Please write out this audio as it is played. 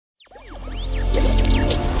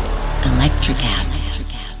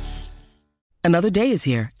NutriCast. Another day is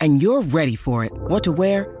here, and you're ready for it. What to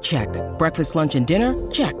wear? Check. Breakfast, lunch, and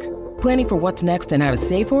dinner? Check. Planning for what's next and how to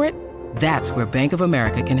save for it? That's where Bank of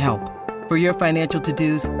America can help. For your financial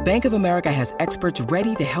to-dos, Bank of America has experts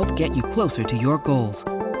ready to help get you closer to your goals.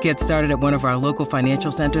 Get started at one of our local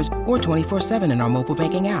financial centers or 24/7 in our mobile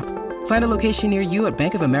banking app. Find a location near you at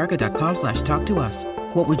bankofamerica.com/talktous.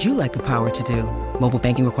 What would you like the power to do? Mobile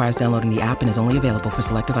banking requires downloading the app and is only available for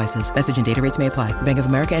select devices. Message and data rates may apply. Bank of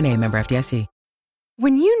America N.A., member FDIC.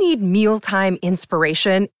 When you need mealtime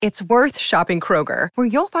inspiration, it's worth shopping Kroger, where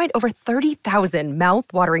you'll find over 30,000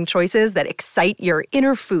 mouth-watering choices that excite your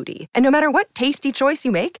inner foodie. And no matter what tasty choice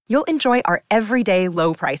you make, you'll enjoy our everyday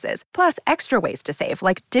low prices, plus extra ways to save,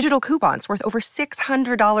 like digital coupons worth over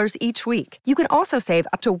 $600 each week. You can also save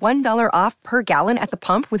up to $1 off per gallon at the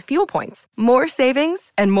pump with fuel points. More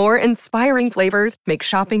savings and more inspiring flavors make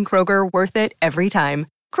shopping Kroger worth it every time.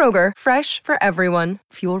 Kroger, fresh for everyone.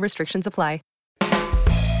 Fuel restrictions apply.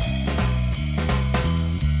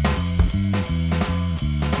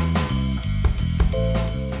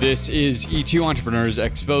 This is E2 Entrepreneurs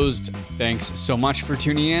Exposed. Thanks so much for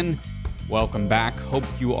tuning in. Welcome back. Hope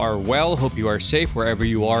you are well. Hope you are safe wherever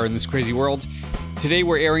you are in this crazy world. Today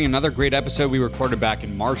we're airing another great episode we recorded back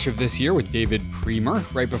in March of this year with David Priemer,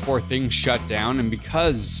 right before things shut down. And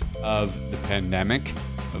because of the pandemic,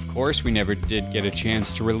 of course, we never did get a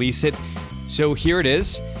chance to release it. So here it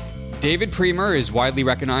is. David Priemer is widely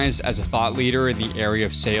recognized as a thought leader in the area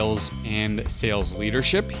of sales and sales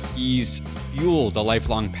leadership. He's fueled a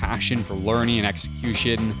lifelong passion for learning and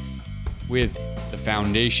execution with the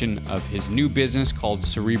foundation of his new business called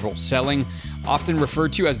Cerebral Selling. Often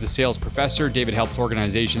referred to as the sales professor, David helps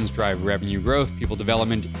organizations drive revenue growth, people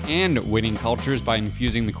development, and winning cultures by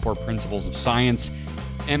infusing the core principles of science,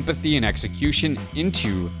 empathy, and execution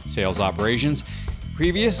into sales operations.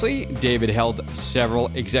 Previously, David held several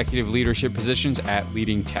executive leadership positions at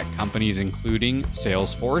leading tech companies, including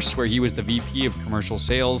Salesforce, where he was the VP of Commercial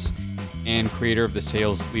Sales and creator of the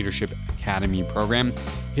Sales Leadership Academy program.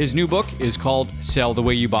 His new book is called Sell the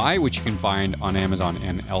Way You Buy, which you can find on Amazon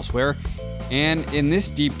and elsewhere. And in this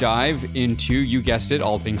deep dive into, you guessed it,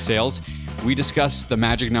 all things sales, we discuss the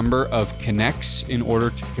magic number of connects in order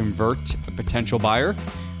to convert a potential buyer,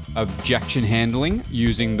 objection handling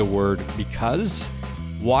using the word because,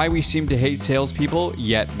 why we seem to hate salespeople,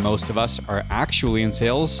 yet most of us are actually in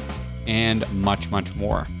sales, and much, much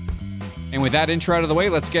more. And with that intro out of the way,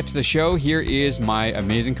 let's get to the show. Here is my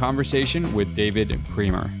amazing conversation with David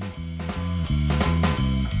Priemer.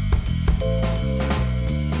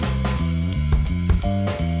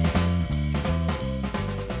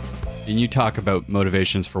 And you talk about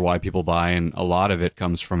motivations for why people buy, and a lot of it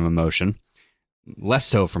comes from emotion. Less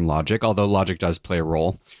so from logic, although logic does play a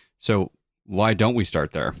role. So why don't we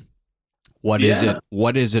start there? What is it?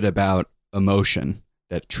 What is it about emotion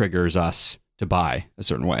that triggers us to buy a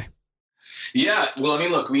certain way? Yeah, well, I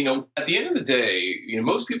mean, look, at the end of the day,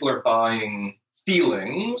 most people are buying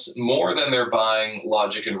feelings more than they're buying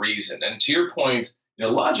logic and reason. And to your point,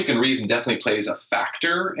 logic and reason definitely plays a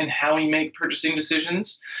factor in how we make purchasing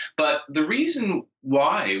decisions. But the reason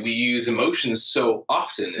why we use emotions so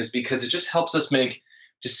often is because it just helps us make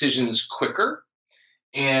decisions quicker.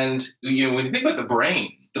 And, when you think about the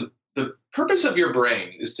brain, the purpose of your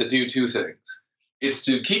brain is to do two things. It's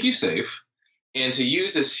to keep you safe and to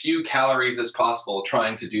use as few calories as possible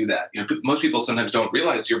trying to do that. Most people sometimes don't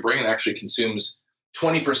realize your brain actually consumes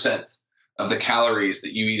 20% of the calories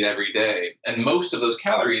that you eat every day. And most of those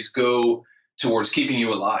calories go towards keeping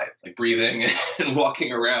you alive, like breathing and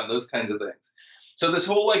walking around, those kinds of things. So this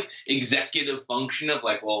whole executive function of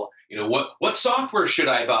what software should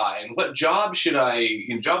I buy and what job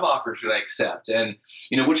offer should I accept, and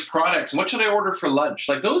which products and what should I order for lunch?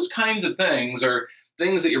 Those kinds of things are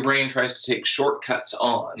things that your brain tries to take shortcuts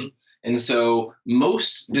on. And so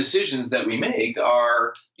most decisions that we make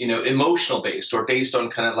are emotional based or based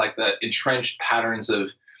on kind of the entrenched patterns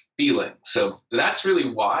of feeling. So that's really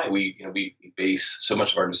why we base so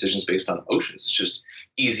much of our decisions based on emotions. It's just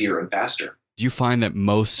easier and faster. Do you find that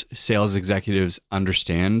most sales executives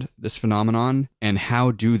understand this phenomenon? And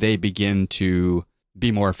how do they begin to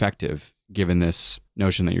be more effective given this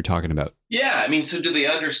notion that you're talking about? Yeah, I mean, so do they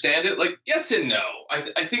understand it? Yes and no. I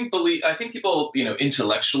think people,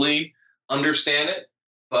 intellectually understand it,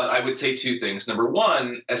 but I would say two things. Number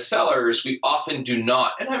one, as sellers, we often do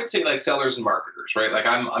not, and I would say sellers and marketers, right?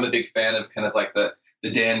 I'm a big fan of kind of the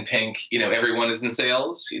Dan Pink, everyone is in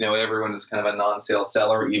sales, everyone is kind of a non-sales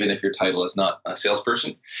seller, even if your title is not a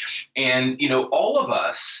salesperson. And, all of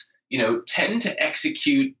us, tend to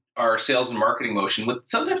execute our sales and marketing motion with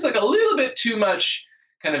sometimes a little bit too much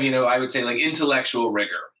kind of, I would say like intellectual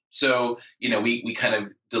rigor. So, we kind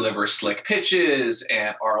of deliver slick pitches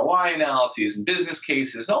and ROI analyses and business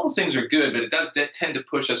cases. All those things are good, but it does tend to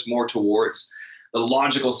push us more towards the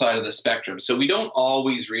logical side of the spectrum. So we don't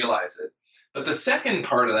always realize it. But the second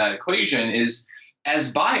part of that equation is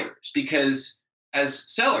as buyers, because as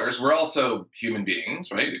sellers, we're also human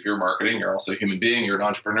beings, right? If you're marketing, you're also a human being, you're an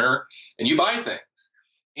entrepreneur, and you buy things.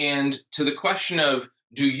 And to the question of,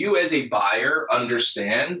 do you as a buyer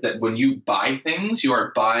understand that when you buy things, you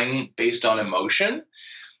are buying based on emotion?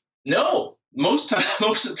 No, most of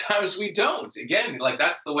the times we don't. Again, like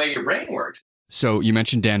that's the way your brain works. So you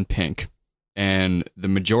mentioned Dan Pink, and the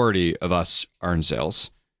majority of us are in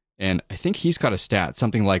sales. And I think he's got a stat,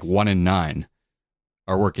 something like 1 in 9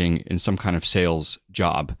 are working in some kind of sales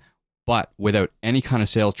job, but without any kind of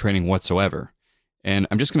sales training whatsoever. And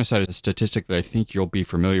I'm just going to cite a statistic that I think you'll be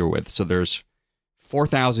familiar with. So there's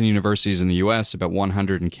 4,000 universities in the US, about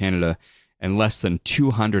 100 in Canada, and less than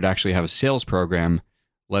 200 actually have a sales program,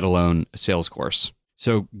 let alone a sales course.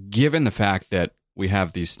 So given the fact that we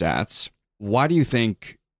have these stats, why do you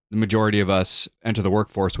think the majority of us enter the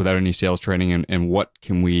workforce without any sales training, and what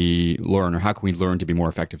can we learn, or how can we learn to be more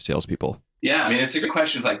effective salespeople? Yeah, I mean, it's a good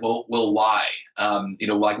question. Like, well, why?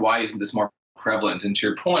 Like, why isn't this more prevalent? And to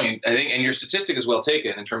your point, I think, and your statistic is well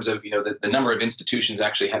taken in terms of, the number of institutions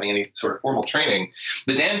actually having any sort of formal training.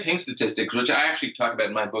 The Dan Pink statistics, which I actually talk about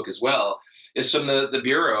in my book as well, is from the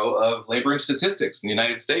Bureau of Labor and Statistics in the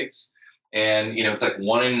United States. And, it's like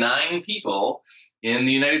 1 in 9 people in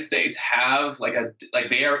the United States have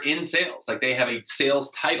they are in sales, like they have a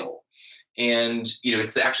sales title. And,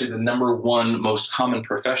 it's actually the number 1 most common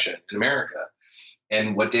profession in America.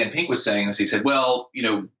 And what Dan Pink was saying is he said, well,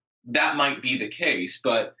 that might be the case,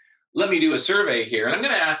 but let me do a survey here. And I'm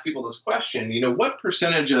going to ask people this question, what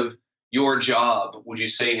percentage of your job would you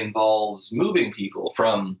say involves moving people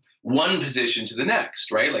from one position to the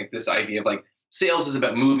next, right? Like this idea of like sales is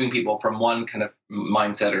about moving people from one kind of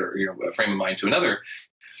mindset or, a frame of mind to another.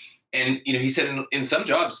 And, he said in some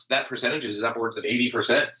jobs, that percentage is upwards of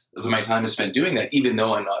 80% of my time is spent doing that, even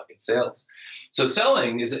though I'm not in sales. So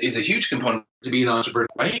selling is a huge component to be an entrepreneur,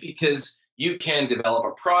 right? Because you can develop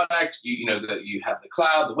a product, you have the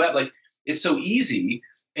cloud, the web, like it's so easy.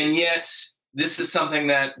 And yet this is something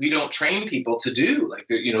that we don't train people to do. Like,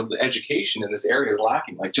 the education in this area is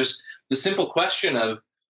lacking. Like just the simple question of,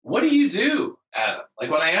 what do you do, Adam? Like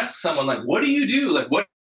when I ask someone, like, what do you do? Like, what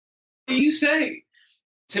do you say?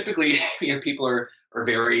 Typically, people are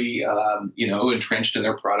very, entrenched in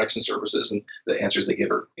their products and services, and the answers they give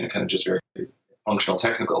are, kind of just very functional,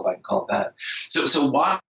 technical, if I can call it that. So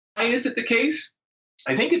why is it the case?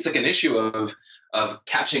 I think it's like an issue of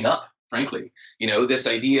catching up, frankly. This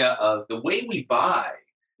idea of the way we buy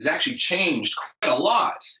has actually changed quite a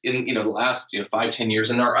lot in, the last 5-10 years,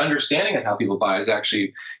 and our understanding of how people buy has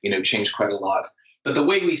actually, changed quite a lot. But the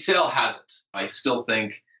way we sell hasn't. I still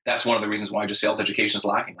think that's one of the reasons why just sales education is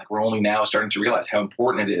lacking. Like we're only now starting to realize how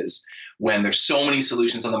important it is when there's so many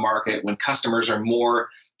solutions on the market, when customers are more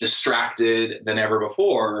distracted than ever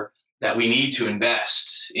before, that we need to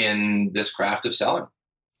invest in this craft of selling.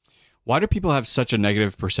 Why do people have such a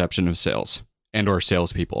negative perception of sales and or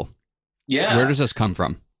salespeople? Yeah. Where does this come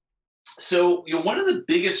from? So, one of the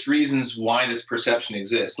biggest reasons why this perception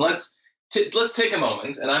exists, let's take a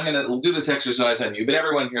moment, and we'll do this exercise on you, but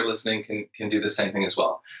everyone here listening can do the same thing as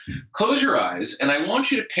well. Close your eyes, and I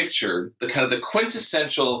want you to picture the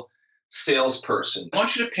quintessential salesperson. I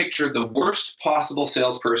want you to picture the worst possible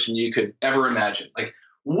salesperson you could ever imagine. Like,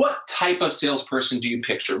 what type of salesperson do you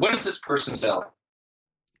picture? What does this person sell?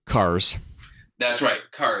 Cars. That's right,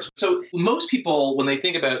 cars. So most people, when they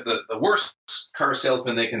think about the worst car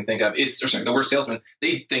salesman they can think of, the worst salesman,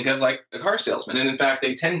 they think of like a car salesman. And in fact,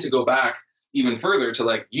 they tend to go back even further to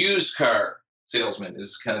like used car salesman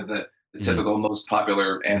is kind of the typical most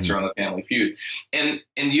popular answer on the Family Feud. And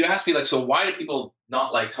you ask me like, so why do people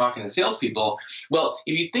not like talking to salespeople? Well,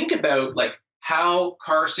 if you think about like how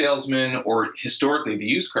car salesmen or historically the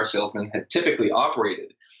used car salesman had typically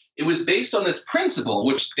operated, it was based on this principle,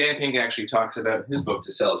 which Dan Pink actually talks about in his book,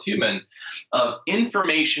 To Sell is Human, of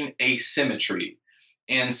information asymmetry.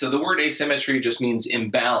 And so the word asymmetry just means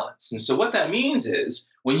imbalance. And so what that means is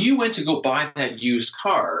when you went to go buy that used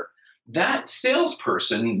car, that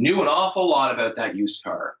salesperson knew an awful lot about that used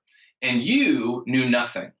car, and you knew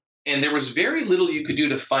nothing. And there was very little you could do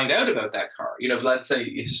to find out about that car. Let's say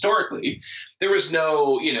historically, there was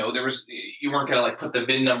no, you weren't going to like put the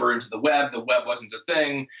VIN number into the web. The web wasn't a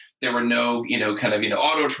thing. There were no,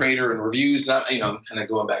 auto trader and reviews, kind of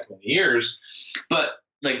going back many years. But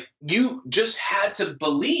like you just had to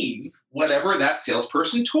believe whatever that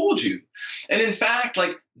salesperson told you. And in fact,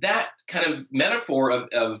 like that kind of metaphor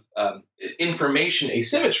of information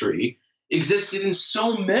asymmetry existed in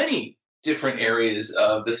so many different areas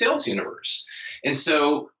of the sales universe. And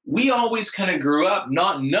so we always kind of grew up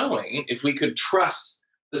not knowing if we could trust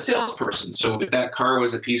the salesperson. So if that car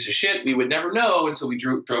was a piece of shit, we would never know until we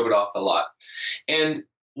drove it off the lot. And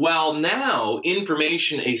while now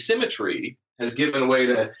information asymmetry has given way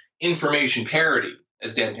to information parity,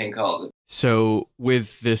 as Dan Payne calls it. So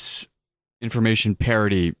with this information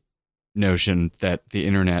parity notion that the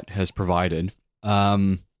internet has provided,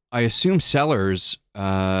 I assume sellers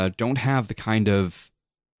don't have the kind of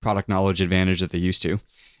product knowledge advantage that they used to.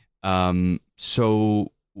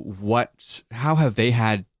 So how have they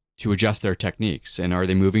had to adjust their techniques? And are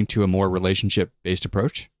they moving to a more relationship-based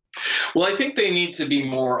approach? Well, I think they need to be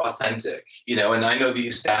more authentic, and I know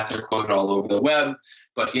these stats are quoted all over the web,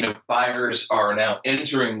 but, buyers are now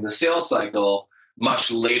entering the sales cycle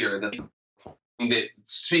much later than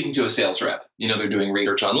speaking to a sales rep. They're doing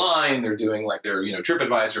research online, they're doing like their,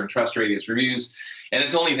 TripAdvisor and Trust Radius reviews, and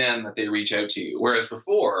it's only then that they reach out to you. Whereas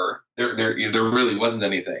before, there really wasn't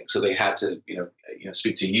anything. So they had to,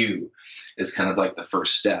 speak to you as kind of like the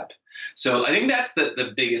first step. So I think that's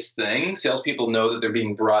the biggest thing. Salespeople know that they're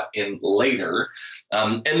being brought in later.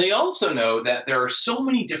 And they also know that there are so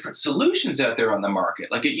many different solutions out there on the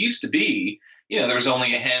market. Like it used to be, there was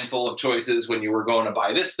only a handful of choices when you were going to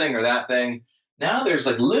buy this thing or that thing. Now there's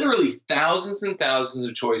like literally thousands and thousands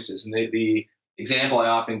of choices. And the example I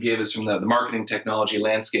often give is from the marketing technology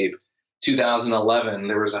landscape. 2011,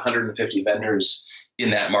 there was 150 vendors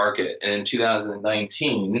in that market. And in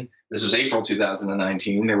 2019, this was April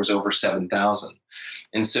 2019, there was over 7,000.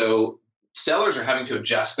 And so sellers are having to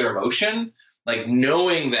adjust their motion, like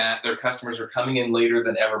knowing that their customers are coming in later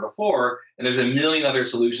than ever before, and there's a million other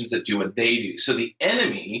solutions that do what they do. So the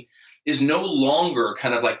enemy is no longer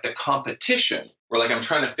kind of like the competition, where like I'm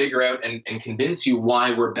trying to figure out and convince you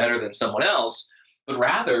why we're better than someone else, but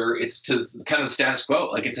rather it's to kind of status quo,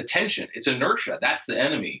 like it's attention, it's inertia. That's the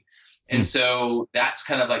enemy. And so that's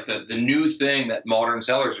kind of like the new thing that modern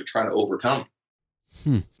sellers are trying to overcome.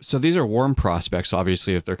 So these are warm prospects,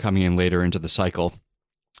 obviously, if they're coming in later into the cycle.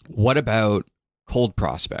 What about cold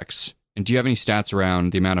prospects? And do you have any stats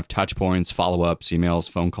around the amount of touch points, follow-ups,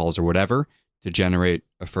 emails, phone calls, or whatever to generate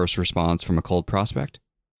a first response from a cold prospect?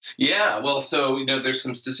 Yeah, well, so, there's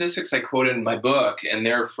some statistics I quoted in my book, and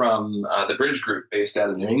they're from the Bridge Group based out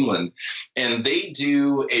of New England. And they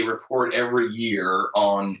do a report every year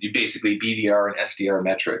on basically BDR and SDR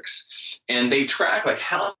metrics. And they track like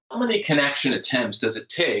how many connection attempts does it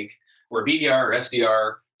take for a BDR or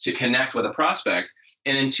SDR to connect with a prospect.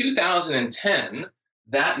 And in 2010,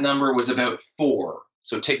 that number was about 4.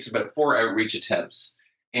 So it takes about 4 outreach attempts.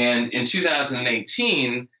 And in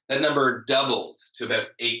 2018, that number doubled to about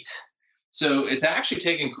 8. So it's actually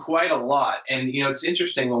taken quite a lot. And, it's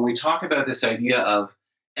interesting when we talk about this idea of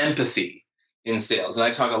empathy in sales, and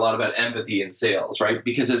I talk a lot about empathy in sales, right?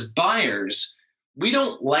 Because as buyers, we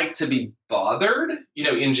don't like to be bothered,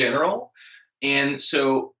 in general. And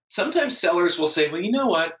so sometimes sellers will say, well, you know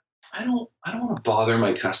what? I don't want to bother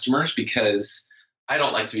my customers because I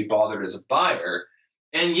don't like to be bothered as a buyer.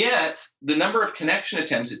 And yet the number of connection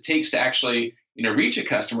attempts it takes to actually, reach a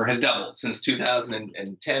customer has doubled since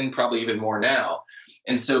 2010, probably even more now.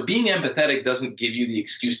 And so being empathetic doesn't give you the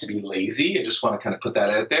excuse to be lazy. I just want to kind of put that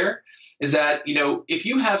out there, is that, if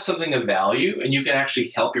you have something of value and you can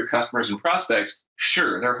actually help your customers and prospects,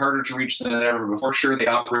 sure, they're harder to reach than ever before. Sure, they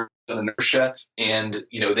operate on inertia and,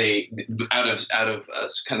 they out of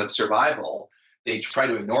kind of survival, they try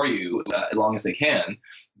to ignore you as long as they can.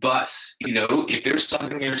 But, if there's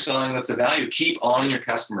something you're selling that's of value, keep on your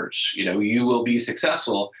customers. You will be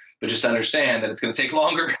successful, but just understand that it's going to take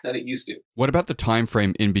longer than it used to. What about the time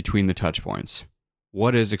frame in between the touch points?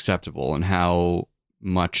 What is acceptable and how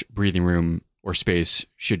much breathing room or space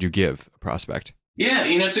should you give a prospect? Yeah,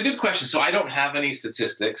 it's a good question. So I don't have any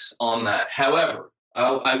statistics on that. However,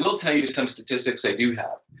 I will tell you some statistics I do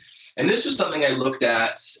have. And this was something I looked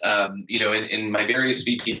at, in my various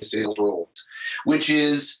VP sales roles, which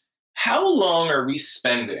is how long are we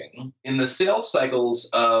spending in the sales cycles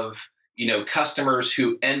of, customers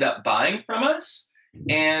who end up buying from us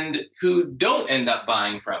and who don't end up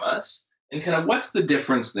buying from us, and kind of what's the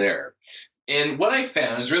difference there? And what I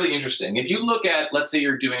found is really interesting. If you look at, let's say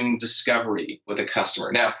you're doing discovery with a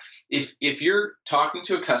customer. Now, if you're talking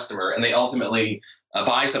to a customer and they ultimately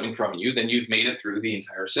buy something from you, then you've made it through the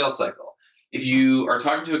entire sales cycle. if you are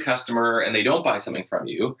talking to a customer and they don't buy something from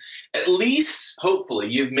you, at least hopefully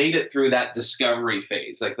you've made it through that discovery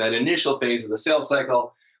phase, like that initial phase of the sales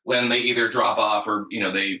cycle when they either drop off or,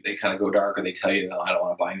 they kind of go dark or they tell you, no, I don't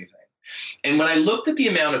want to buy anything. And when I looked at the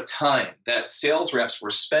amount of time that sales reps were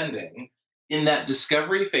spending in that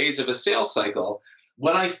discovery phase of a sales cycle,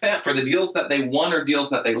 what I found for the deals that they won or deals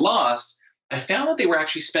that they lost, I found that they were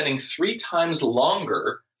actually spending 3 times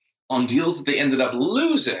longer on deals that they ended up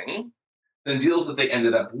losing than deals that they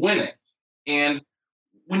ended up winning. And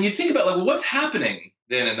when you think about what's happening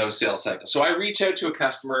then in those sales cycles, so I reach out to a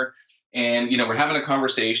customer and, we're having a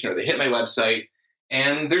conversation or they hit my website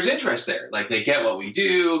and there's interest there. Like they get what we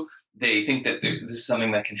do. They think that this is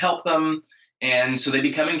something that can help them. And so they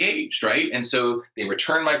become engaged, right? And so they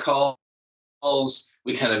return my calls.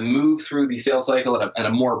 We kind of move through the sales cycle at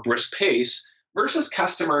a more brisk pace versus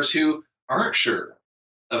customers who aren't sure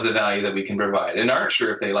of the value that we can provide and aren't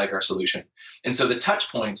sure if they like our solution. And so the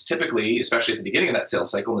touch points typically, especially at the beginning of that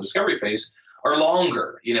sales cycle in the discovery phase, are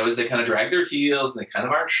longer, as they kind of drag their heels and they kind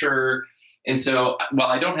of aren't sure. And so while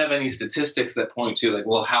I don't have any statistics that point to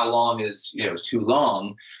how long is too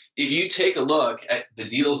long, if you take a look at the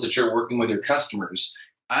deals that you're working with your customers,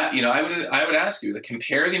 I would ask you to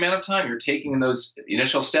compare the amount of time you're taking in those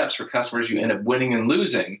initial steps for customers you end up winning and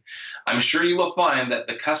losing. I'm sure you will find that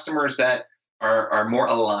the customers that are more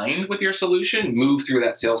aligned with your solution move through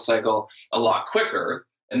that sales cycle a lot quicker.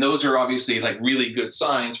 And those are obviously really good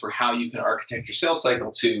signs for how you can architect your sales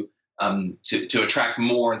cycle to attract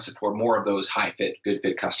more and support more of those high fit, good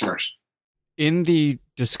fit customers. In the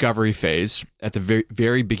discovery phase, at the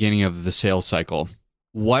very beginning of the sales cycle,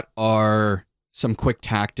 what are some quick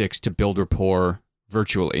tactics to build rapport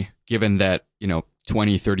virtually, given that,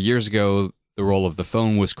 20, 30 years ago, the role of the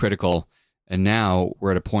phone was critical, and now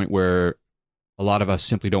we're at a point where a lot of us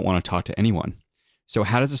simply don't want to talk to anyone. So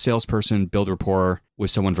how does a salesperson build rapport with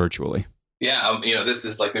someone virtually? Yeah, this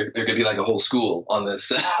is there could be a whole school on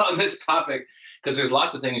this on this topic because there's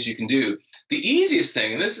lots of things you can do. The easiest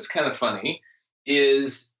thing, and this is kind of funny,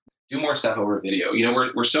 is do more stuff over video.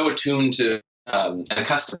 We're so attuned to and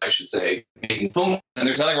accustomed, I should say, making phone calls, and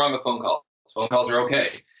there's nothing wrong with phone calls. Phone calls are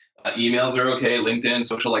okay. Emails are okay. LinkedIn,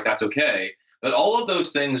 social, that's okay. But all of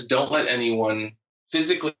those things don't let anyone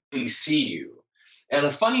physically see you. And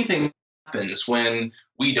the funny thing happens when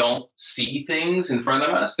we don't see things in front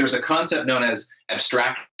of us. There's a concept known as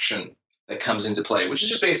abstraction that comes into play, which is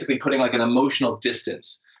just basically putting an emotional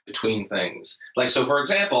distance between things. So for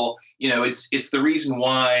example, it's the reason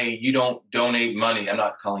why you don't donate money. I'm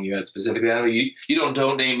not calling you out specifically. You don't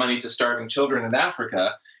donate money to starving children in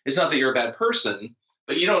Africa. It's not that you're a bad person,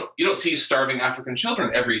 but you don't see starving African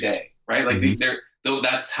children every day, right?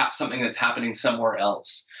 That's something that's happening somewhere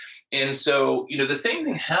else. And so, the same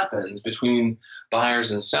thing happens between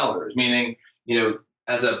buyers and sellers, meaning,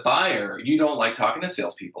 as a buyer, you don't like talking to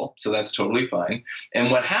salespeople, so that's totally fine.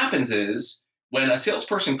 And what happens is when a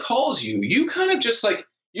salesperson calls you, you kind of just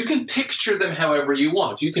you can picture them however you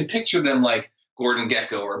want. You can picture them like Gordon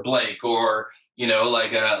Gekko or Blake or,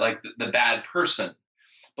 the bad person.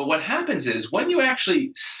 But what happens is when you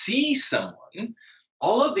actually see someone,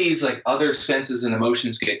 all of these other senses and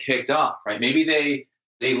emotions get kicked off, right? Maybe they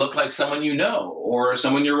look like someone or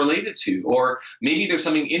someone you're related to, or maybe there's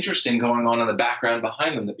something interesting going on in the background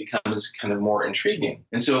behind them that becomes kind of more intriguing.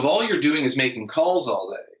 And so if all you're doing is making calls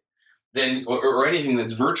all day, then or anything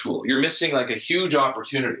that's virtual, you're missing a huge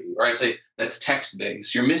opportunity. Or I'd say that's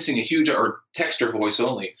text-based. You're missing a huge, or text or voice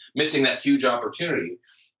only, missing that huge opportunity.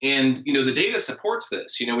 And, the data supports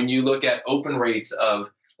this. When you look at open rates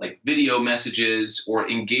of video messages or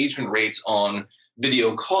engagement rates on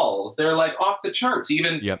video calls, they're off the charts.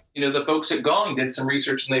 Even, the folks at Gong did some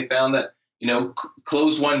research and they found that,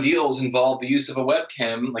 closed won deals involve the use of a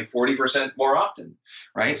webcam 40% more often,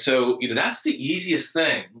 right? So, that's the easiest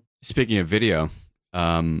thing. Speaking of video,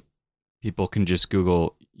 people can just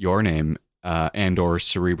Google your name and or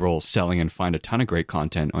Cerebral Selling and find a ton of great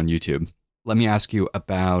content on YouTube. Let me ask you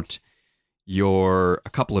about a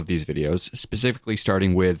couple of these videos, specifically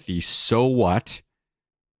starting with the so what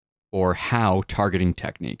or how targeting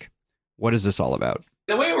technique. What is this all about?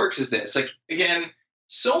 The way it works is this. Again,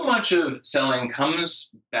 so much of selling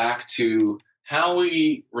comes back to how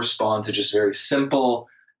we respond to just very simple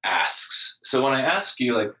asks. So when I ask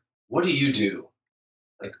you, what do you do?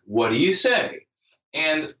 What do you say?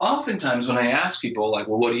 And oftentimes when I ask people, well,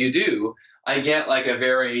 what do you do? I get a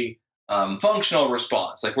very functional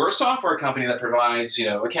response. We're a software company that provides,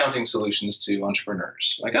 accounting solutions to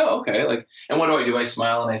entrepreneurs. Oh, okay. And what do? I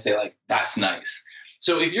smile and I say, that's nice.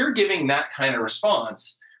 So if you're giving that kind of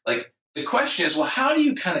response, the question is, well, how do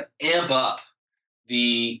you kind of amp up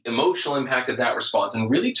the emotional impact of that response and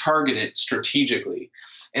really target it strategically.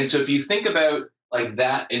 And so if you think about like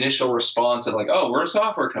that initial response of like, oh, we're a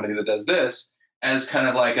software company that does this, as kind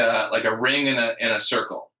of like a ring in a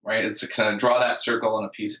circle, right? It's to kind of draw that circle on a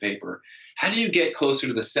piece of paper. How do you get closer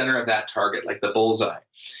to the center of that target, like the bullseye?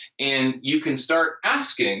 And you can start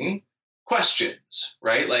asking questions,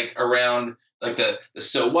 right? Like around like the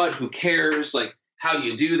so what, who cares? Like, how do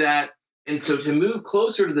you do that? And so to move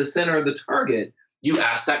closer to the center of the target, you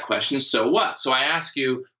ask that question, so what? So I ask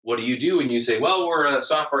you, what do you do? And you say, well, we're a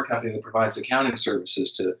software company that provides accounting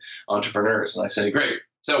services to entrepreneurs. And I say, great,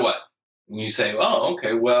 so what? And you say, oh,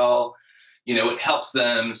 okay, well, it helps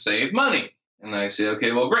them save money. And I say,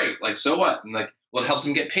 okay, well, great. Like, so what? And like, well, it helps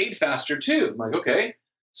them get paid faster too. I'm like, okay,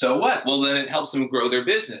 so what? Well, then it helps them grow their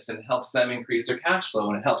business and it helps them increase their cash flow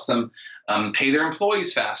and it helps them pay their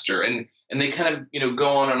employees faster. And they kind of,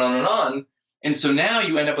 go on and on and on. And so now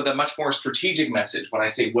you end up with a much more strategic message. When I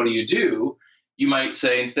say, what do? You might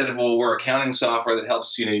say, instead of, well, we're accounting software that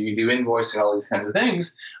helps, you do invoicing, all these kinds of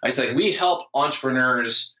things. I say, we help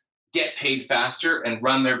entrepreneurs get paid faster and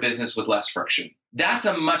run their business with less friction. That's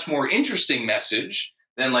a much more interesting message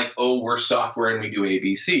than like, oh, we're software and we do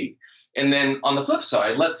ABC. And then on the flip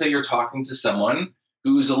side, let's say you're talking to someone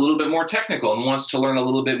who's a little bit more technical and wants to learn a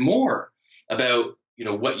little bit more about,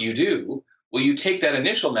 what you do. Well, you take that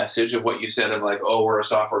initial message of what you said of like, oh, we're a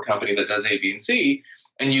software company that does A, B, and C,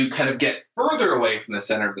 and you kind of get further away from the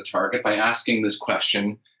center of the target by asking this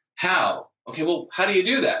question, how? Okay, well, how do you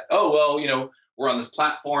do that? Oh, well, we're on this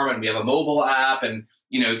platform and we have a mobile app and,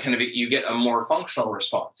 you get a more functional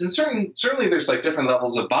response. And certainly there's like different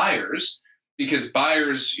levels of buyers, because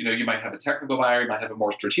buyers, you might have a technical buyer, you might have a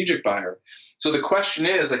more strategic buyer. So the question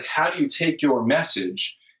is like, how do you take your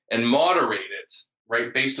message and moderate it,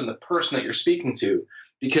 right, based on the person that you're speaking to?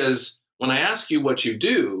 Because when I ask you what you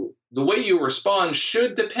do, the way you respond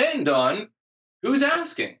should depend on who's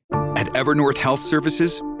asking. At Evernorth Health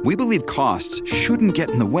Services, we believe costs shouldn't get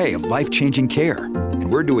in the way of life-changing care,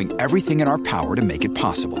 and we're doing everything in our power to make it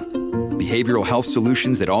possible. Behavioral health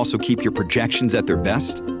solutions that also keep your projections at their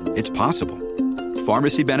best? It's possible.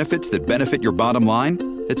 Pharmacy benefits that benefit your bottom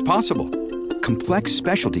line? It's possible. Complex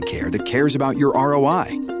specialty care that cares about your ROI?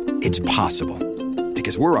 It's possible.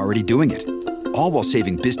 Because we're already doing it. All while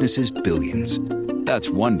saving businesses billions. That's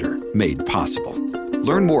Wonder made possible.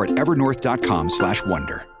 Learn more at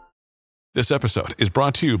evernorth.com/wonder. This episode is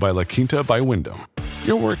brought to you by La Quinta by Wyndham.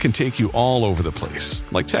 Your work can take you all over the place,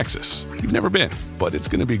 like Texas. You've never been, but it's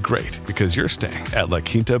going to be great because you're staying at La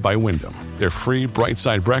Quinta by Wyndham. Their free Bright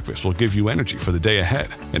Side breakfast will give you energy for the day ahead.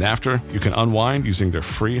 And after, you can unwind using their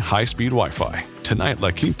free high-speed Wi-Fi. Tonight, La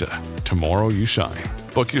Quinta. Tomorrow, you shine.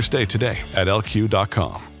 Book your stay today at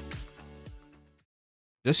lq.com.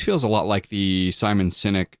 This feels a lot like the Simon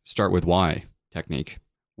Sinek start with why technique,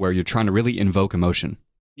 where you're trying to really invoke emotion.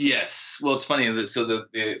 Yes. Well, it's funny that so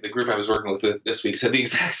the group I was working with this week said the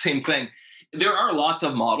exact same thing. There are lots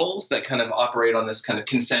of models that kind of operate on this kind of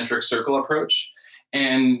concentric circle approach.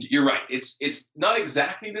 And you're right. It's not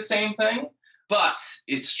exactly the same thing, but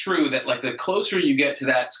it's true that like the closer you get to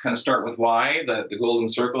that kind of start with why, the golden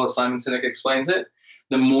circle, as Simon Sinek explains it,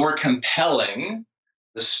 the more compelling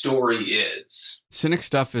the story is. Sinek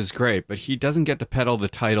stuff is great, but he doesn't get to peddle the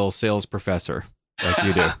title sales professor like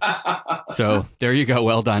you do. So there you go.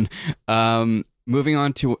 Well done. Moving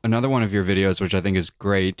on to another one of your videos, which I think is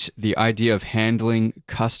great. The idea of handling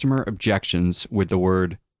customer objections with the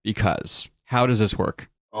word because. How does this work?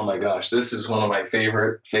 Oh my gosh, this is one of my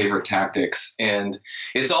favorite tactics. And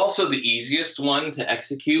it's also the easiest one to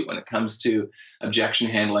execute when it comes to objection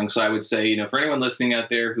handling. So I would say, for anyone listening out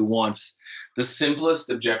there who wants the simplest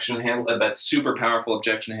objection handle, that super powerful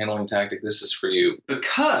objection handling tactic, this is for you.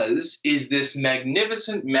 Because is this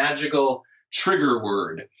magnificent, magical trigger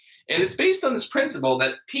word. And it's based on this principle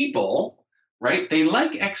that people, right, they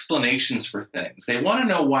like explanations for things. They want to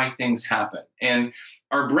know why things happen. And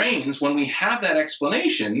our brains, when we have that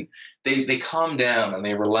explanation, they calm down and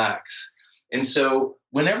they relax. And so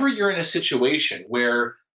whenever you're in a situation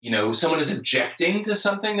where, someone is objecting to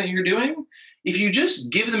something that you're doing, if you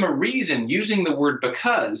just give them a reason using the word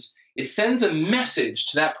because, it sends a message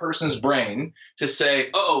to that person's brain to say,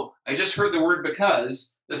 oh, I just heard the word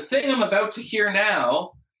because. The thing I'm about to hear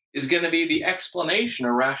now is going to be the explanation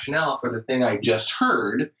or rationale for the thing I just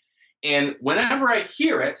heard. And whenever I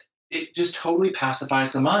hear it, it just totally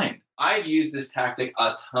pacifies the mind. I've used this tactic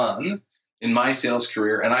a ton in my sales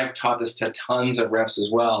career, and I've taught this to tons of reps as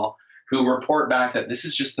well, who report back that this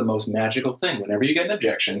is just the most magical thing. Whenever you get an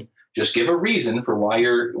objection, just give a reason for why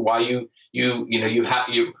you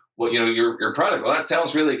well, your product, well, that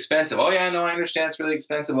sounds really expensive. Oh yeah, no, I understand it's really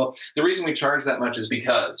expensive. Well, the reason we charge that much is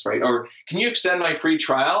because, right? Or can you extend my free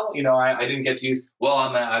trial? I didn't get to use, well,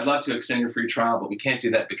 I'd love to extend your free trial, but we can't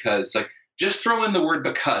do that because, like, just throw in the word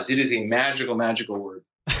because. It is a magical, magical word.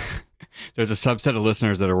 There's a subset of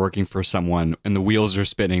listeners that are working for someone and the wheels are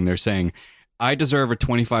spinning. They're saying, I deserve a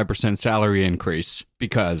 25% salary increase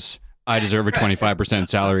because I deserve a 25%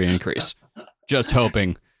 salary increase. Just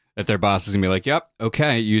hoping that their boss is going to be like, yep,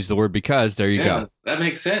 okay, use the word because, there you go. That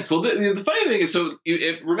makes sense. Well, the funny thing is, so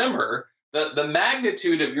remember, the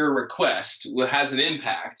magnitude of your request has an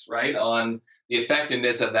impact, right, on the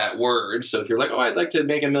effectiveness of that word. So if you're like, oh, I'd like to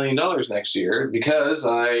make $1 million next year because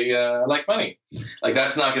I like money, like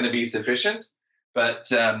that's not going to be sufficient. But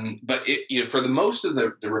for the most of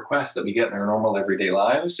the requests that we get in our normal everyday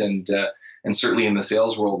lives, and certainly in the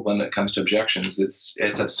sales world, when it comes to objections,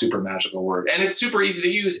 it's a super magical word, and it's super easy to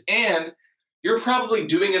use, and you're probably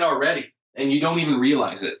doing it already, and you don't even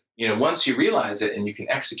realize it. Once you realize it and you can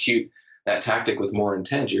execute that tactic with more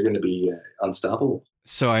intent, you're going to be unstoppable.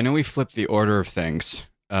 So I know we flipped the order of things.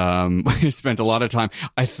 We spent a lot of time.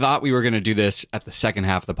 I thought we were going to do this at the second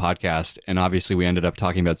half of the podcast, and obviously we ended up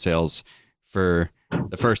talking about sales for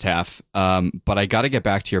the first half. But I got to get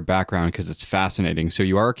back to your background because it's fascinating. So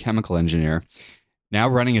you are a chemical engineer, now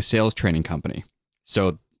running a sales training company.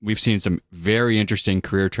 So we've seen some very interesting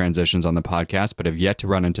career transitions on the podcast, but have yet to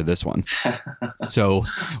run into this one. So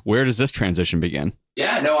where does this transition begin?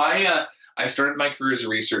 Yeah, no, I started my career as a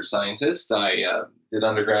research scientist. I did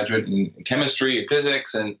undergraduate in chemistry and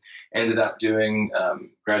physics, and ended up doing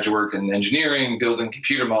graduate work in engineering, building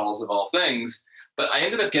computer models of all things. But I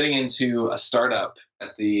ended up getting into a startup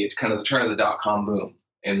at the kind of the turn of the dot-com boom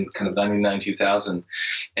in kind of 99, 2000.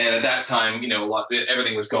 And at that time,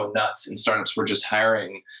 everything was going nuts, and startups were just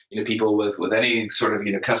hiring, people with any sort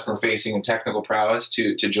of, customer facing and technical prowess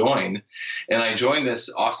to join. And I joined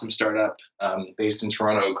this awesome startup based in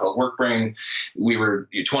Toronto called WorkBrain. We were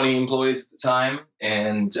 20 employees at the time.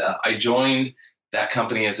 And I joined that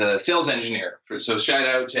company as a sales engineer. So shout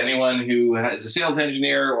out to anyone who is a sales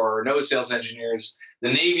engineer or knows sales engineers, the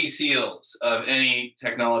Navy SEALs of any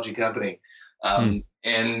technology company.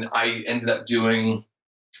 And I ended up doing,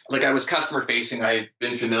 I was customer facing. I'd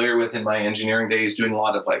been familiar with in my engineering days, doing a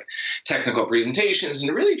lot of technical presentations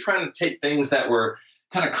and really trying to take things that were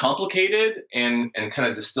kind of complicated and kind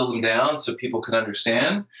of distill them down so people could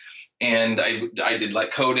understand. And I did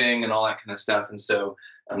coding and all that kind of stuff. And so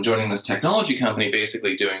I'm joining this technology company,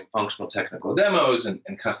 basically doing functional technical demos and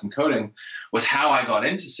custom coding was how I got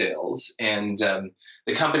into sales. And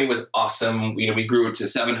the company was awesome. We grew it to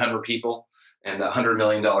 700 people and a $100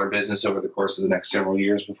 million business over the course of the next several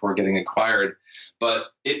years before getting acquired. But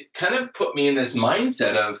it kind of put me in this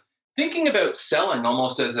mindset of thinking about selling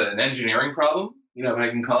almost as an engineering problem, if I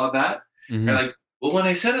can call it that. Mm-hmm. And well, when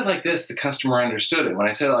I said it like this, the customer understood it. When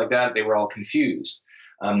I said it like that, they were all confused.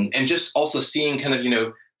 And just also seeing kind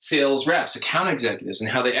of, sales reps, account executives, and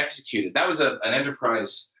how they executed. That was an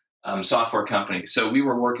enterprise software company. So we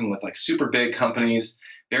were working with super big companies,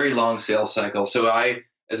 very long sales cycle. So I,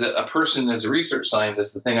 as a person, as a research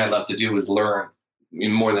scientist, the thing I love to do is learn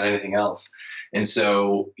more than anything else. And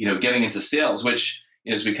so, getting into sales, which,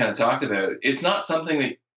 as we kind of talked about, it's not something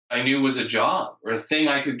that I knew was a job or a thing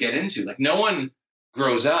I could get into. No one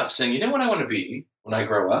grows up saying, what I want to be when I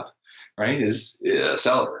grow up, right, is a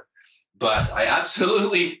seller. But I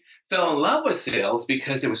absolutely fell in love with sales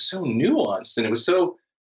because it was so nuanced and it was so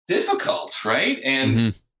difficult, right?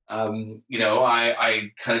 And,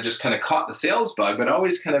 I kind of caught the sales bug, but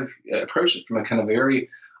always kind of approached it from a kind of very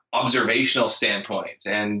observational standpoint.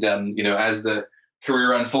 And, as the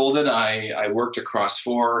career unfolded, I worked across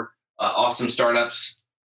 4 awesome startups.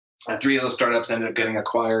 3 of those startups ended up getting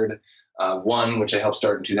acquired. One, which I helped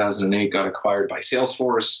start in 2008, got acquired by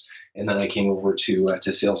Salesforce. And then I came over to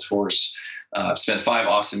Salesforce, spent 5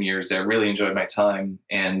 awesome years there, really enjoyed my time,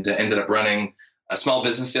 and ended up running small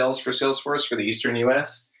business sales for Salesforce for the Eastern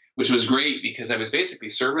US, which was great because I was basically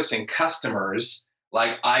servicing customers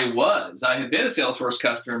like I had been a Salesforce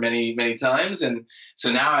customer many, many times. And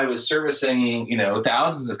so now I was servicing,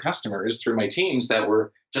 thousands of customers through my teams that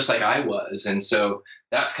were just like I was. And so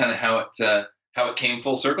that's kind of how it came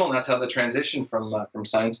full circle, and that's how the transition from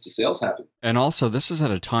science to sales happened. And also, this is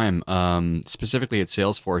at a time, specifically at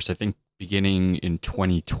Salesforce, I think beginning in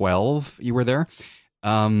 2012, you were there.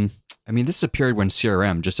 I mean, this is a period when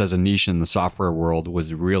CRM, just as a niche in the software world,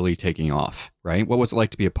 was really taking off, right? What was it like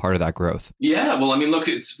to be a part of that growth? Yeah, well, I mean, look,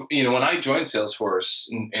 it's, when I joined Salesforce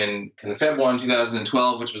in kind of Feb 1,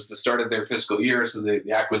 2012, which was the start of their fiscal year, so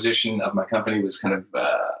the acquisition of my company was kind of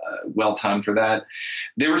well-timed for that.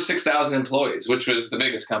 There were 6,000 employees, which was the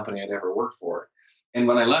biggest company I'd ever worked for. And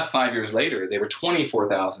when I left 5 years later, they were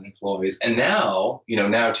 24,000 employees. And now,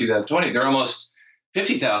 now 2020, they're almost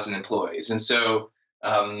 50,000 employees. And so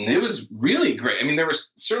it was really great. I mean, there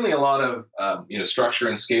was certainly a lot of structure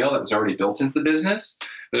and scale that was already built into the business.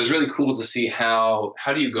 But it was really cool to see how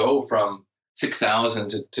do you go from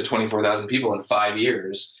 6,000 to 24,000 people in 5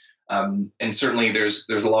 years. And certainly there's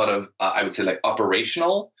a lot of I would say like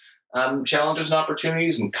operational challenges and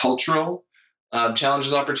opportunities, and cultural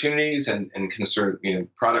challenges, opportunities, and kind of sort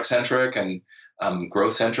of product centric and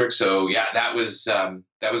growth centric. So yeah, that was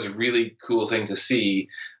a really cool thing to see,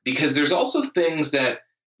 because there's also things that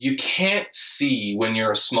you can't see when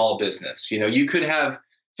you're a small business. You could have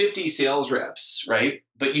 50 sales reps, right?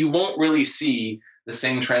 But you won't really see the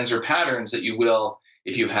same trends or patterns that you will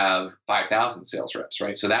if you have 5,000 sales reps,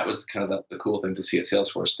 right? So that was kind of the cool thing to see at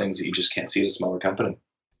Salesforce, things that you just can't see at a smaller company.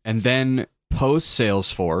 And then post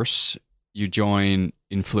Salesforce, you join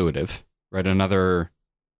Influitive, right? Another,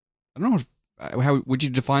 I don't know, how would you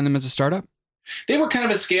define them as a startup? They were kind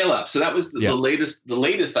of a scale up. So that was the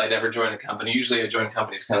latest I'd ever joined a company. Usually I joined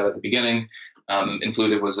companies kind of at the beginning.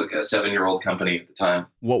 Influitive was like a 7-year-old company at the time.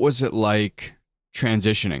 What was it like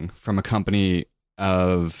transitioning from a company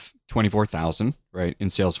of 24,000, right, in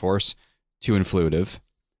Salesforce to Influitive?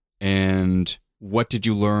 And what did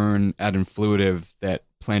you learn at Influitive that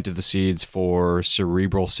planted the seeds for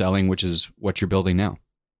cerebral selling, which is what you're building now?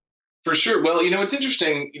 For sure. Well, it's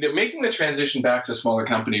interesting, making the transition back to a smaller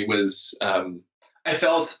company was, I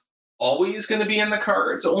felt always going to be in the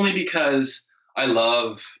cards, only because I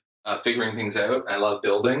love figuring things out. I love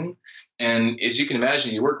building. And as you can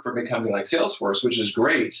imagine, you work for a big company like Salesforce, which is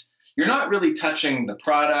great. You're not really touching the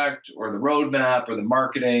product or the roadmap or the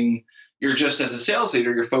marketing. You're just, as a sales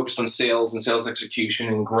leader, you're focused on sales and sales execution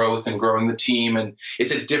and growth and growing the team. And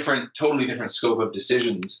it's a totally different scope of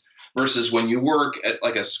decisions. Versus when you work at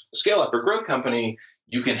like a scale-up or growth company,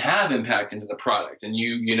 you can have impact into the product, and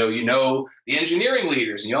you know the engineering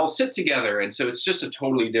leaders, and you all sit together, and so it's just a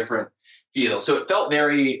totally different feel. So it felt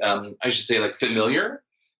very, I should say, like familiar,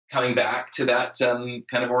 coming back to that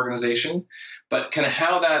kind of organization. But kind of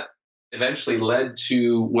how that eventually led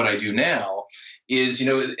to what I do now is,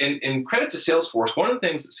 and credit to Salesforce, one of the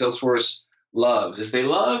things that Salesforce loves is they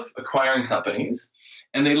love acquiring companies.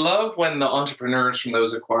 And they love when the entrepreneurs from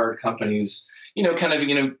those acquired companies,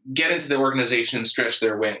 get into the organization and stretch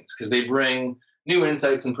their wings, because they bring new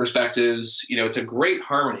insights and perspectives. It's a great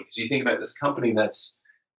harmony, because you think about this company that's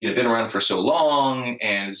been around for so long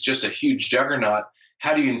and it's just a huge juggernaut.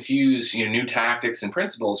 How do you infuse new tactics and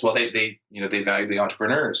principles? Well, they value the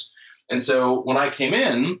entrepreneurs. And so when I came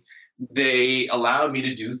in, they allowed me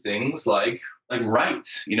to do things like write.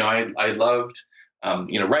 I loved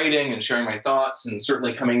writing and sharing my thoughts, and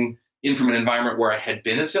certainly coming in from an environment where I had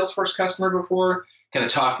been a Salesforce customer before, kind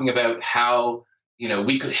of talking about how,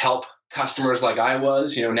 we could help customers like I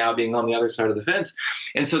was, now being on the other side of the fence.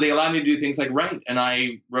 And so they allowed me to do things like write. And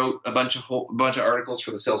I wrote a bunch of articles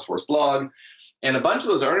for the Salesforce blog. And a bunch of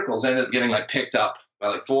those articles ended up getting picked up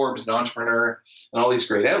by Forbes and Entrepreneur and all these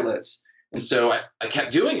great outlets. And so I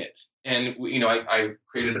kept doing it. And, I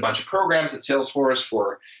created a bunch of programs at Salesforce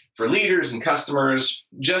for leaders and customers,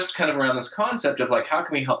 just kind of around this concept of how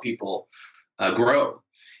can we help people grow?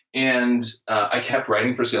 And I kept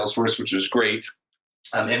writing for Salesforce, which was great.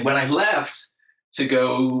 And when I left to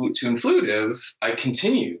go to Influitive, I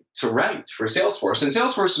continued to write for Salesforce. And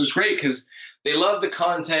Salesforce was great because they loved the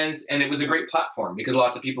content, and it was a great platform because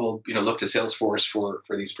lots of people, look to Salesforce for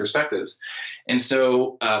these perspectives. And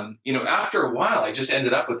so, after a while, I just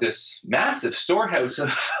ended up with this massive storehouse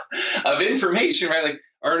of information, right?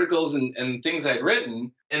 Articles and things I'd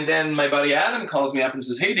written. And then my buddy Adam calls me up and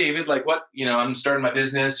says, "Hey, David, what, I'm starting my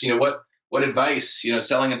business, what advice,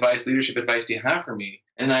 selling advice, leadership advice do you have for me?"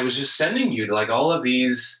 And I was just sending you to all of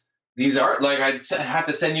these art, I'd have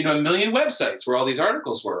to send you to a million websites where all these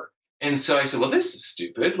articles were. And so I said, well, this is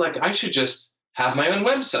stupid. I should just have my own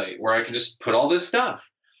website where I can just put all this stuff.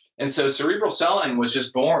 And so Cerebral Selling was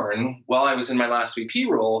just born while I was in my last VP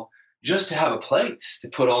role, just to have a place to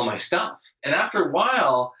put all my stuff. And after a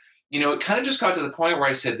while, it kind of just got to the point where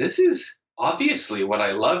I said, this is obviously what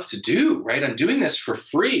I love to do, right? I'm doing this for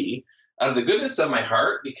free out of the goodness of my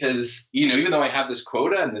heart because, even though I have this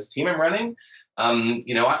quota and this team I'm running,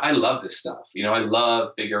 I love this stuff. I love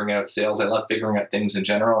figuring out sales. I love figuring out things in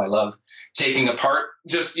general. I love, taking apart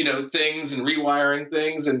just, things and rewiring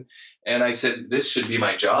things. And I said, this should be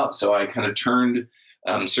my job. So I kind of turned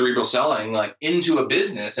cerebral selling like into a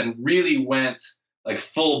business and really went like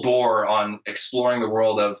full bore on exploring the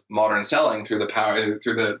world of modern selling through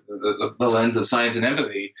the lens of science and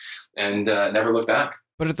empathy, and never looked back.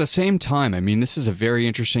 But at the same time, I mean, this is a very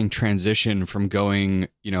interesting transition from going,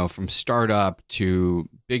 from startup to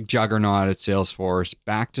big juggernaut at Salesforce,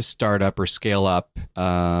 back to startup or scale up,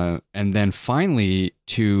 and then finally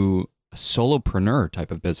to a solopreneur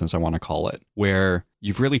type of business, I want to call it, where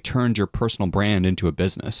you've really turned your personal brand into a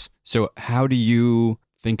business. So how do you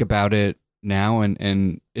think about it now?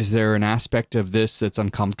 And is there an aspect of this that's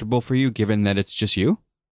uncomfortable for you, given that it's just you?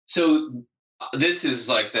 So this is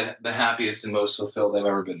like the happiest and most fulfilled I've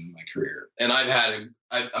ever been in my career. And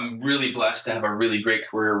I'm really blessed to have a really great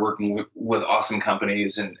career working with awesome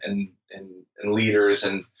companies and leaders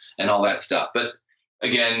and all that stuff. But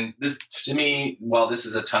again, this to me, while this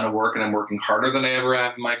is a ton of work and I'm working harder than I ever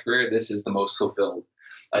have in my career, this is the most fulfilled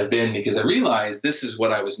I've been, because I realized this is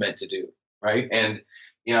what I was meant to do. Right. And,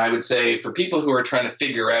 I would say for people who are trying to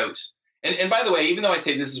figure out, and by the way, even though I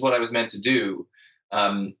say this is what I was meant to do,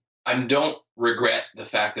 I don't regret the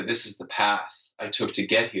fact that this is the path I took to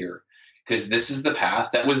get here, because this is the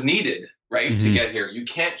path that was needed, right, to get here. You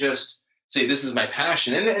can't just say this is my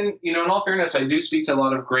passion. And in all fairness, I do speak to a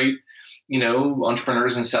lot of great,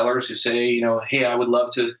 entrepreneurs and sellers who say, hey, I would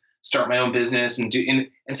love to start my own business and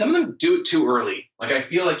some of them do it too early. Like, I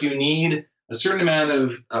feel like you need a certain amount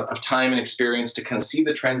of time and experience to kind of see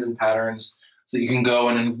the trends and patterns so that you can go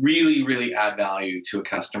in and really, really add value to a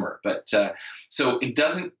customer. But so it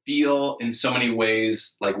doesn't feel in so many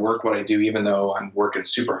ways like work what I do, even though I'm working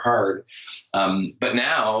super hard. But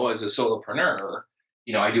now as a solopreneur,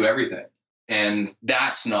 I do everything. And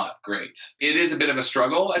that's not great. It is a bit of a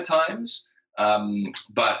struggle at times,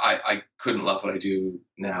 but I couldn't love what I do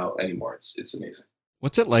now anymore. It's amazing.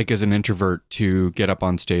 What's it like as an introvert to get up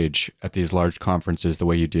on stage at these large conferences the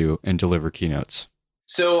way you do and deliver keynotes?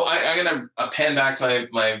 So I'm going to pan back to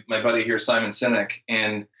my buddy here, Simon Sinek,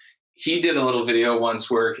 and he did a little video once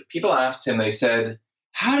where people asked him, they said,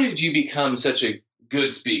 how did you become such a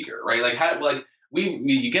good speaker, right? Like,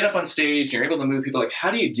 you get up on stage, you're able to move people, like, how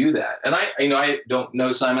do you do that? And I don't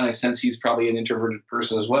know Simon. I sense he's probably an introverted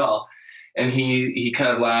person as well. And he kind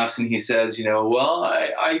of laughs and he says, well,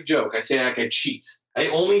 I joke, I say I cheat. I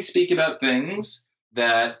only speak about things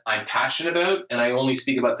that I'm passionate about, and I only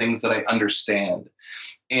speak about things that I understand.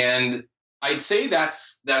 And I'd say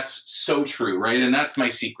that's so true, right? And that's my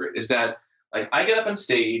secret, is that like I get up on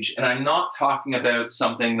stage and I'm not talking about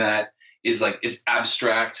something that is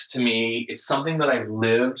abstract to me. It's something that I've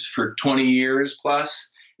lived for 20 years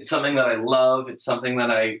plus. It's something that I love. It's something that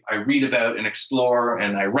I read about and explore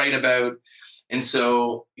and I write about. And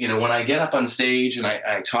so, when I get up on stage and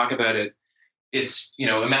I talk about it, it's,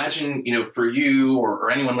 imagine, for you or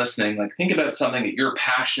anyone listening, like think about something that you're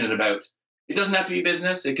passionate about. It doesn't have to be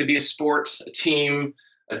business. It could be a sport, a team,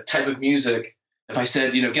 a type of music. If I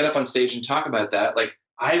said, get up on stage and talk about that, like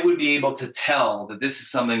I would be able to tell that this is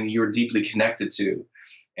something that you're deeply connected to.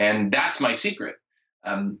 And that's my secret.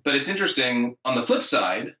 But it's interesting on the flip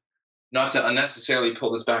side, not to unnecessarily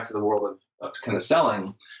pull this back to the world of kind of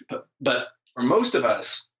selling, but for most of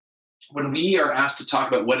us, when we are asked to talk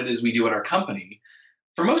about what it is we do at our company,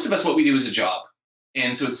 for most of us, what we do is a job.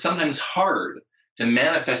 And so it's sometimes hard to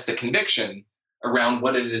manifest the conviction around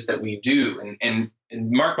what it is that we do. And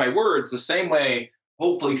mark my words, the same way,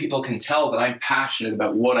 hopefully people can tell that I'm passionate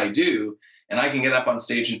about what I do and I can get up on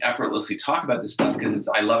stage and effortlessly talk about this stuff because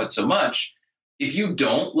I love it so much. If you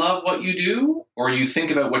don't love what you do, or you think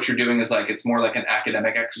about what you're doing as like it's more like an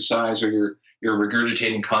academic exercise, or you're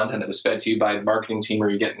regurgitating content that was fed to you by the marketing team, or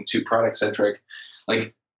you're getting too product centric,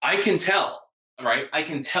 like I can tell, right? I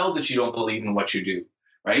can tell that you don't believe in what you do,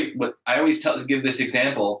 right? But I always give this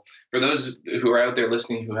example for those who are out there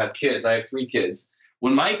listening who have kids. I have 3 kids.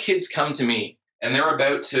 When my kids come to me and they're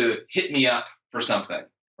about to hit me up for something,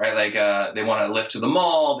 right? Like they want to lift to the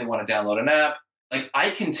mall, they want to download an app. Like I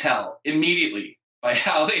can tell immediately by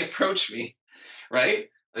how they approach me, right?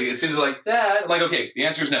 Like as soon as like, Dad, I'm like, okay, the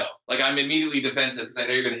answer is no. Like I'm immediately defensive because I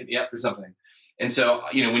know you're going to hit me up for something. And so,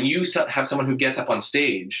 when you have someone who gets up on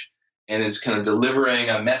stage and is kind of delivering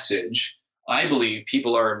a message, I believe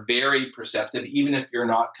people are very perceptive, even if you're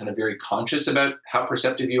not kind of very conscious about how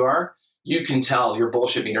perceptive you are. You can tell your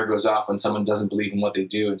bullshit meter goes off when someone doesn't believe in what they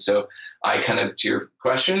do. And so I kind of, to your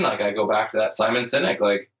question, like I go back to that Simon Sinek,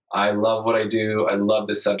 like I love what I do. I love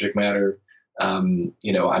this subject matter.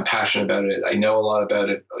 I'm passionate about it. I know a lot about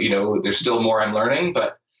it. There's still more I'm learning,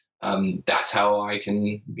 but that's how I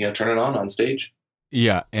can, turn it on stage.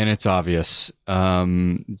 Yeah, and it's obvious.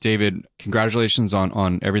 David, congratulations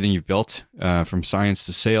on everything you've built, from science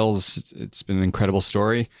to sales. It's been an incredible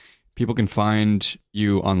story. People can find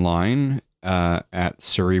you online at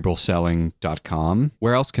cerebralselling.com.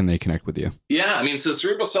 Where else can they connect with you? Yeah, I mean, so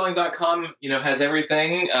cerebralselling.com, has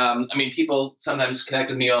everything. People sometimes connect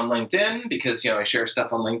with me on LinkedIn because, I share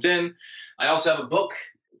stuff on LinkedIn. I also have a book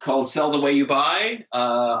called Sell the Way You Buy,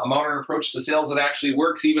 a modern approach to sales that actually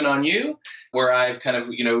works even on you, where I've kind of,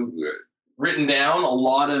 written down a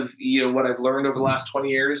lot of, what I've learned over the last 20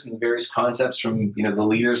 years and the various concepts from, the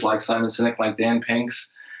leaders like Simon Sinek, like Dan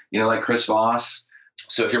Pinks, like Chris Voss.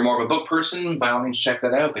 So if you're more of a book person, by all means, check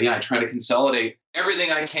that out. But yeah, I try to consolidate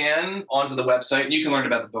everything I can onto the website. And you can learn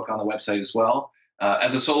about the book on the website as well.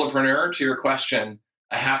 As a solopreneur, to your question,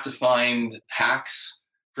 I have to find hacks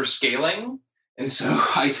for scaling. And so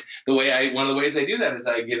one of the ways I do that is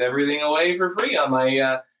I give everything away for free on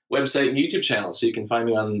my website and YouTube channel. So you can find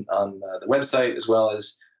me on the website, as well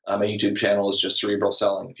as my YouTube channel is just Cerebral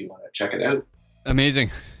Selling if you want to check it out. Amazing.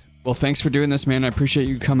 Well, thanks for doing this, man. I appreciate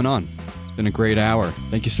you coming on. It's been a great hour.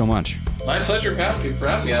 Thank you so much. My pleasure, Pat. Thank you for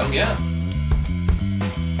having me, Adam. Yeah.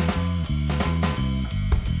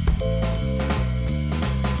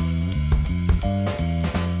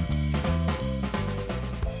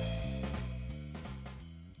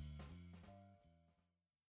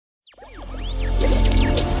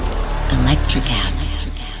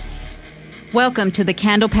 Welcome to the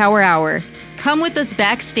Candle Power Hour. Come with us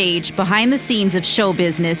backstage behind the scenes of show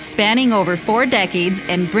business spanning over 4 decades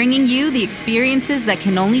and bringing you the experiences that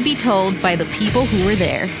can only be told by the people who were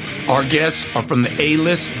there. Our guests are from the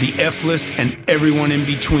A-list, the F-list, and everyone in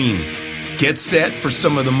between. Get set for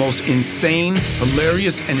some of the most insane,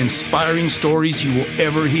 hilarious, and inspiring stories you will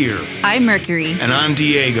ever hear. I'm Mercury. And I'm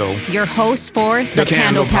Diego. Your hosts for the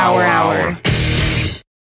Candle Power Hour.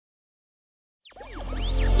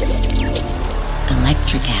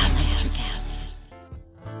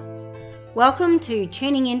 Welcome to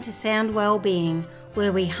Tuning Into Sound Wellbeing,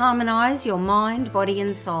 where we harmonise your mind, body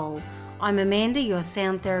and soul. I'm Amanda, your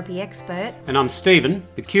sound therapy expert. And I'm Stephen,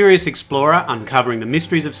 the curious explorer uncovering the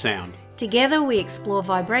mysteries of sound. Together we explore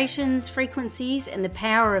vibrations, frequencies and the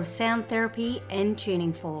power of sound therapy and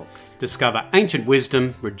tuning forks. Discover ancient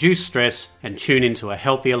wisdom, reduce stress and tune into a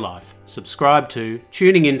healthier life. Subscribe to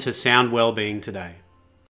Tuning Into Sound Wellbeing today.